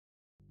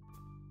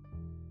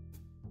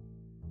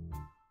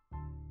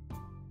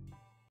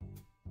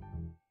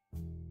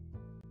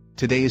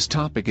Today's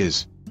topic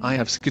is, I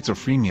have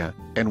schizophrenia,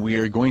 and we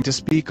are going to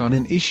speak on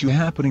an issue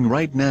happening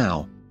right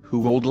now. Who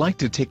would like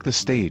to take the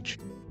stage?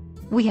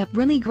 We have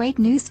really great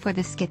news for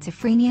the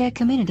schizophrenia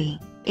community.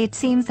 It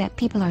seems that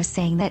people are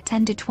saying that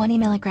 10 to 20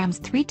 milligrams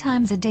 3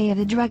 times a day of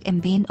the drug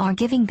ambien are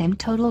giving them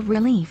total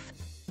relief.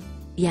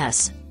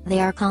 Yes,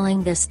 they are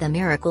calling this the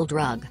miracle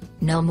drug.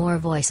 No more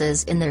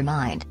voices in their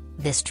mind.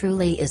 This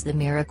truly is the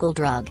miracle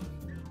drug.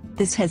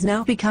 This has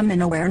now become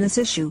an awareness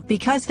issue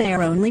because they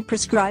are only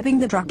prescribing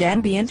the drug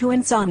ambien to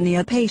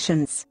insomnia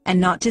patients, and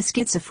not to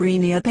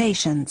schizophrenia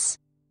patients.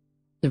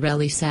 The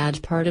really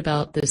sad part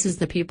about this is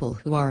the people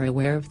who are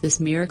aware of this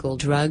miracle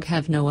drug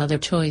have no other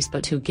choice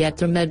but to get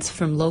their meds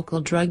from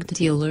local drug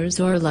dealers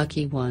or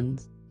lucky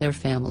ones, their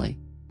family.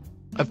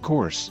 Of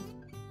course.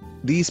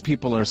 These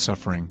people are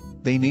suffering,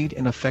 they need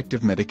an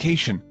effective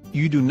medication.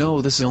 You do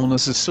know this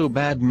illness is so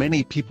bad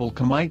many people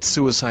commit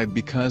suicide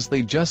because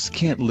they just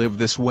can't live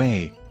this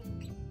way.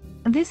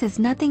 This is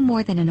nothing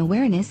more than an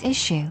awareness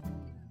issue.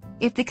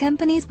 If the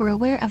companies were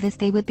aware of this,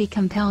 they would be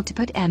compelled to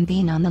put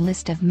ambien on the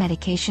list of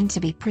medication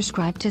to be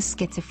prescribed to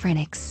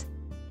schizophrenics.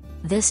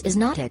 This is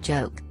not a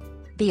joke.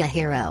 Be a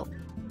hero.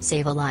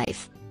 Save a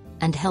life.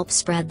 And help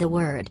spread the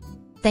word.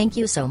 Thank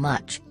you so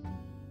much.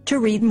 To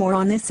read more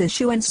on this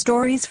issue and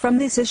stories from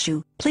this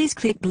issue, please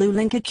click blue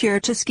link at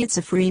Cure to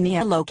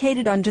Schizophrenia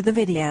located under the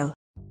video.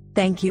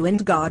 Thank you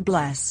and God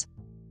bless.